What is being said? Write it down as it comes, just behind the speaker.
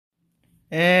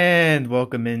And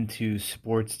welcome into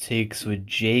Sports Takes with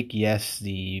Jake. Yes,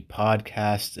 the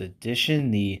podcast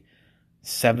edition, the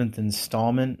seventh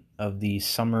installment of the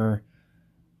summer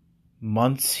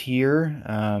months here.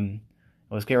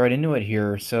 Let's get right into it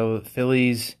here. So,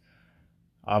 Phillies,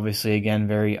 obviously, again,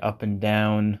 very up and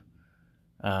down.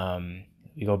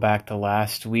 We go back to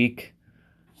last week.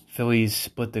 Phillies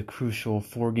split the crucial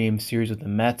 4-game series with the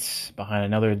Mets behind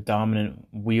another dominant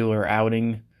Wheeler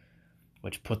outing,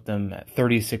 which put them at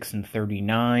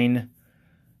 36-39.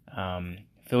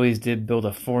 Phillies did build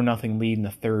a 4-0 lead in the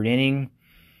third inning.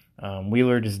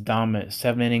 Wheeler just dominant.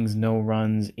 7 innings, no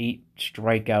runs, 8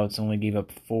 strikeouts, only gave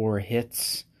up 4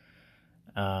 hits.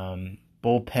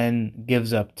 Bullpen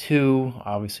gives up 2.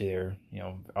 Obviously, they're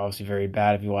obviously very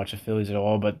bad if you watch the Phillies at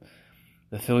all, but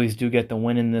the Phillies do get the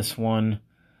win in this one.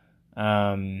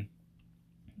 Wheeler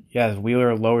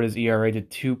lowered his ERA to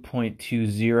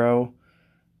 2.20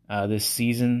 this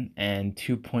season, and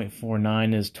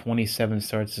 2.49 is 27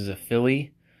 starts as a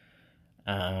Philly.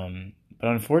 But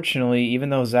unfortunately, even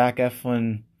though Zach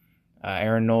Eflin,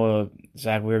 Aaron Nola,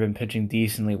 Zach Wheeler have been pitching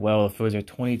decently well, the Phillies are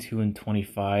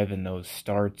 22-25 in those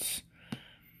starts.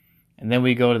 And then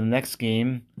we go to the next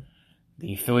game.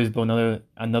 The Phillies blow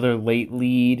another late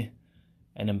lead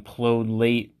and implode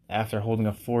late after holding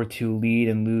a 4-2 lead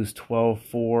and lose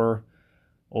 12-4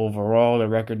 overall. The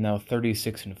record now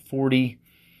 36-40.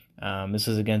 This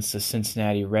is against the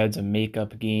Cincinnati Reds, a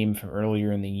makeup game from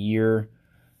earlier in the year.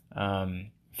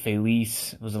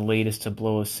 Feliz was the latest to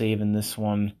blow a save in this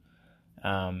one.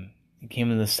 It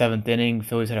came in the 7th inning.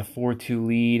 Phillies had a 4-2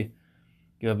 lead.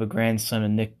 Gave up a grand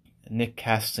slam to Nick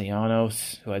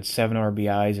Castellanos, who had 7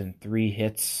 RBIs and 3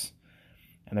 hits.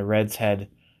 And the Reds had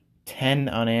 10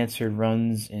 unanswered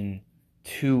runs in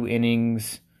 2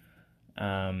 innings.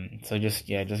 So just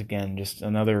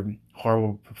another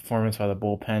horrible performance by the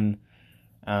bullpen.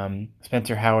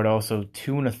 Spencer Howard also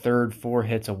 2 1/3, 4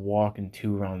 hits, a walk, and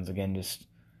 2 runs. Again, just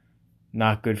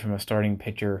not good from a starting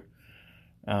pitcher.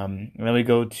 And then we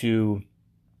go to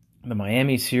the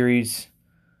Miami series.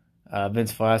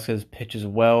 Vince Velasquez pitches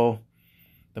well.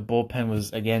 The bullpen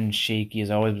was again shaky as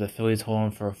always, but the Phillies hold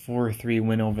on for a 4-3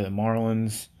 win over the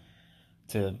Marlins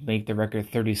to make the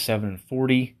record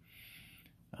 37-40.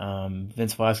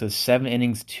 Vince Velasquez, 7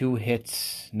 innings, 2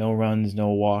 hits, no runs,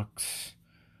 no walks.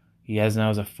 He has now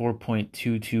a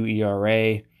 4.22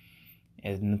 ERA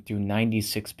and through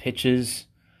 96 pitches.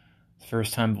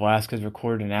 First time Velasquez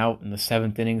recorded an out in the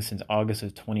 7th inning since August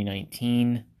of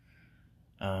 2019.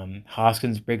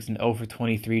 Hoskins breaks an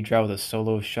 0-for-23 drought with a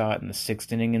solo shot in the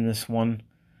 6th inning in this one.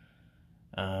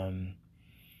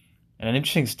 And an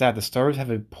interesting stat, the Stars have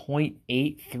a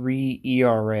 .83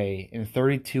 ERA in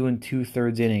 32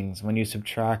 2/3 innings when you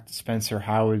subtract Spencer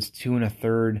Howard's 2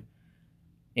 1/3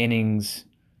 innings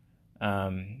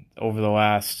over the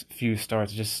last few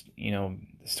starts. The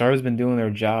Stars have been doing their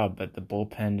job, but the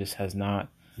bullpen just has not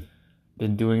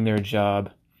been doing their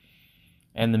job.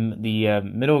 And the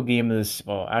middle game of this,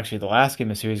 the last game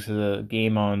of the series, because the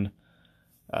game on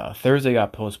Thursday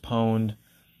got postponed.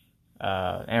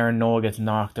 Aaron Nola gets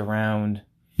knocked around.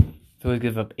 Phillies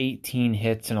give up 18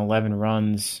 hits and 11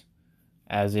 runs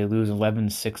as they lose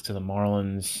 11-6 to the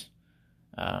Marlins.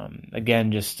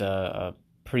 Again, just a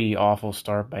pretty awful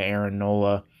start by Aaron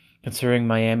Nola, considering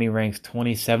Miami ranks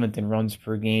 27th in runs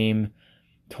per game,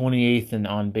 28th in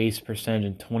on-base percentage,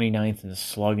 and 29th in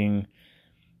slugging.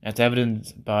 That's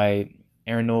evidenced by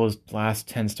Aaron Nola's last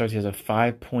 10 starts. He has a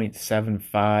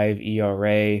 5.75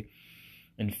 ERA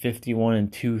in 51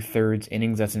 2/3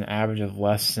 innings. That's an average of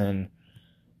less than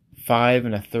 5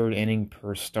 1/3 inning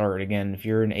per start. Again, if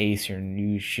you're an ace,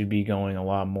 you should be going a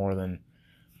lot more than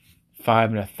 5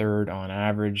 1/3 on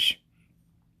average.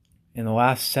 In the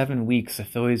last 7 weeks, the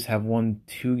Phillies have won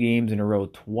 2 games in a row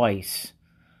twice.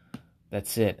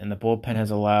 That's it. And the bullpen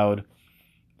has allowed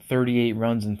 38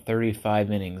 runs in 35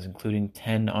 innings, including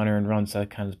 10 unearned runs. So that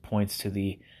kind of points to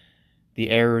the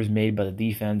errors made by the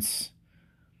defense.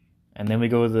 And then we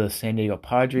go to the San Diego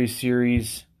Padres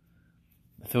series.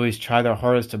 The Phillies try their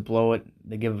hardest to blow it.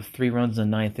 They give up 3 runs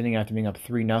in the 9th inning after being up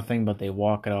 3-0, but they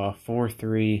walk it off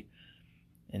 4-3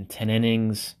 in 10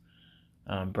 innings.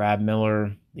 Brad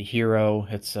Miller, the hero,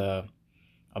 hits a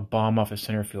bomb off a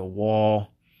center field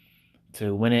wall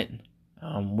to win it.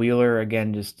 Wheeler,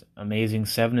 again, just amazing.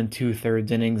 7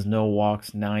 2/3 innings, no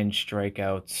walks, 9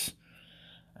 strikeouts.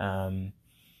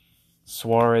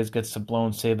 Suarez gets the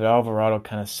blown save, but Alvarado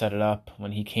kind of set it up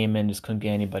when he came in, just couldn't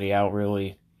get anybody out,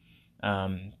 really.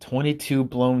 22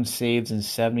 blown saves in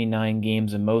 79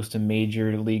 games, the most in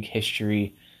Major League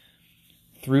history.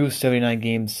 Through 79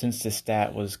 games since the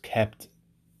stat was kept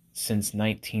since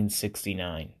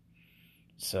 1969.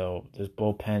 So this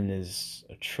bullpen is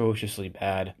atrociously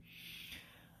bad.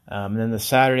 And then the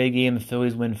Saturday game, the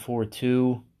Phillies win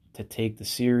 4-2 to take the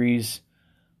series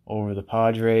over the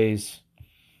Padres.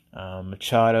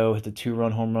 Machado hit the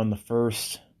 2-run home run the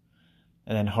first.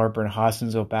 And then Harper and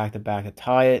Hoskins go back-to-back to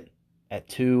tie it at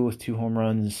 2 with 2 home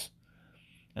runs.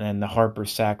 And then the Harper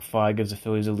sac fly gives the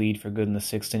Phillies a lead for good in the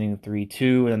 6th inning,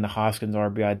 3-2. And then the Hoskins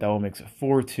RBI double makes it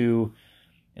 4-2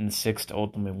 in the 6th to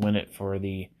ultimately win it for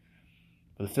the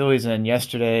Phillies. And then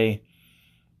yesterday,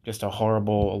 just a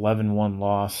horrible 11-1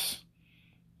 loss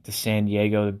to San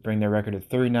Diego to bring their record to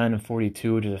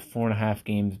 39-42, which is 4.5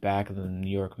 games back of the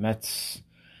New York Mets.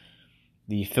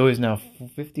 The Phillies now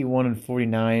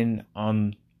 51-49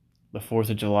 on the 4th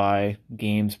of July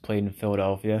games played in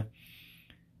Philadelphia.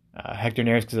 Hector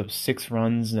Neris gives up 6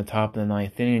 runs in the top of the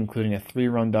 9th inning, including a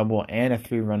 3-run double and a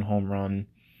 3-run home run.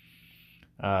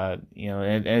 And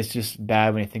it's just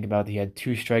bad when you think about it. He had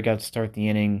 2 strikeouts to start the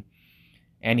inning,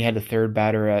 and he had the third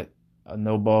batter at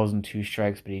no balls and 2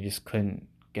 strikes, but he just couldn't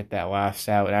get that last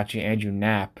out. And actually, Andrew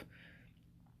Knapp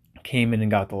came in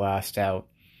and got the last out.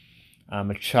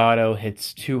 Machado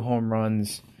hits 2 home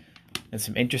runs, and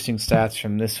some interesting stats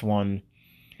from this one.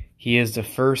 He is the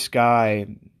first guy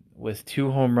with 2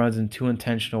 home runs and 2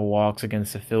 intentional walks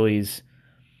against the Phillies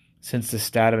since the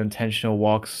stat of intentional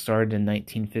walks started in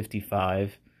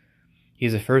 1955.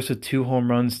 He's the first with 2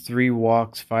 home runs, 3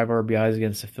 walks, 5 RBIs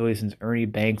against the Phillies since Ernie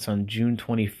Banks on June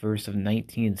 21st of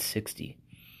 1960.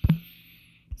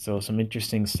 So some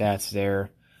interesting stats there.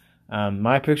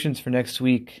 My predictions for next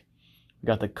week, we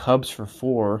got the Cubs for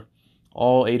 4,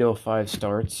 all 8:05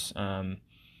 starts. I'm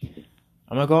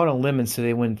going to go out on a limb and say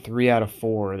they win 3 out of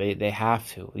 4. They have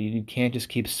to. You can't just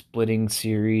keep splitting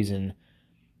series and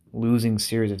losing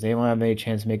series. If they don't have any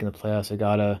chance of making the playoffs, they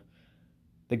gotta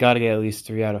get at least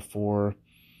 3 out of 4.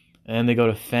 And then they go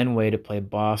to Fenway to play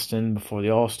Boston before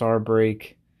the All-Star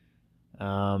break.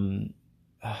 They're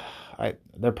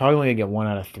probably going to get 1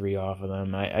 out of 3 off of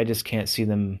them. I just can't see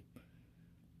them.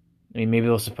 I mean, maybe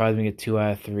they'll surprise me and get 2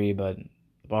 out of 3, but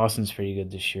Boston's pretty good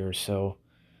this year. So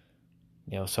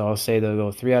I'll say they'll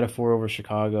go 3 out of 4 over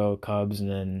Chicago Cubs,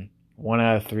 and then 1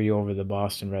 out of 3 over the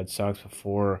Boston Red Sox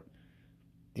before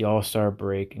the All-Star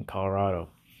break in Colorado.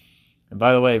 And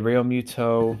by the way, Real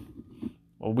Muto,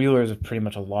 Wheeler is pretty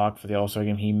much a lock for the All-Star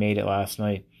game. He made it last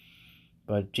night.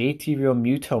 But JT Real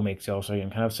Muto makes the All-Star game.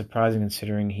 Kind of surprising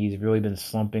considering he's really been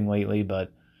slumping lately,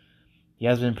 but he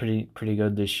has been pretty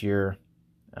good this year.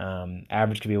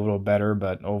 Average could be a little better,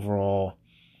 but overall,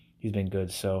 he's been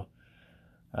good. So,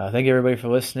 thank you everybody for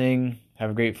listening.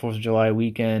 Have a great 4th of July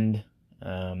weekend.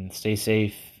 Stay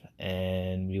safe,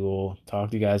 and we will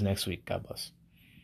talk to you guys next week. God bless.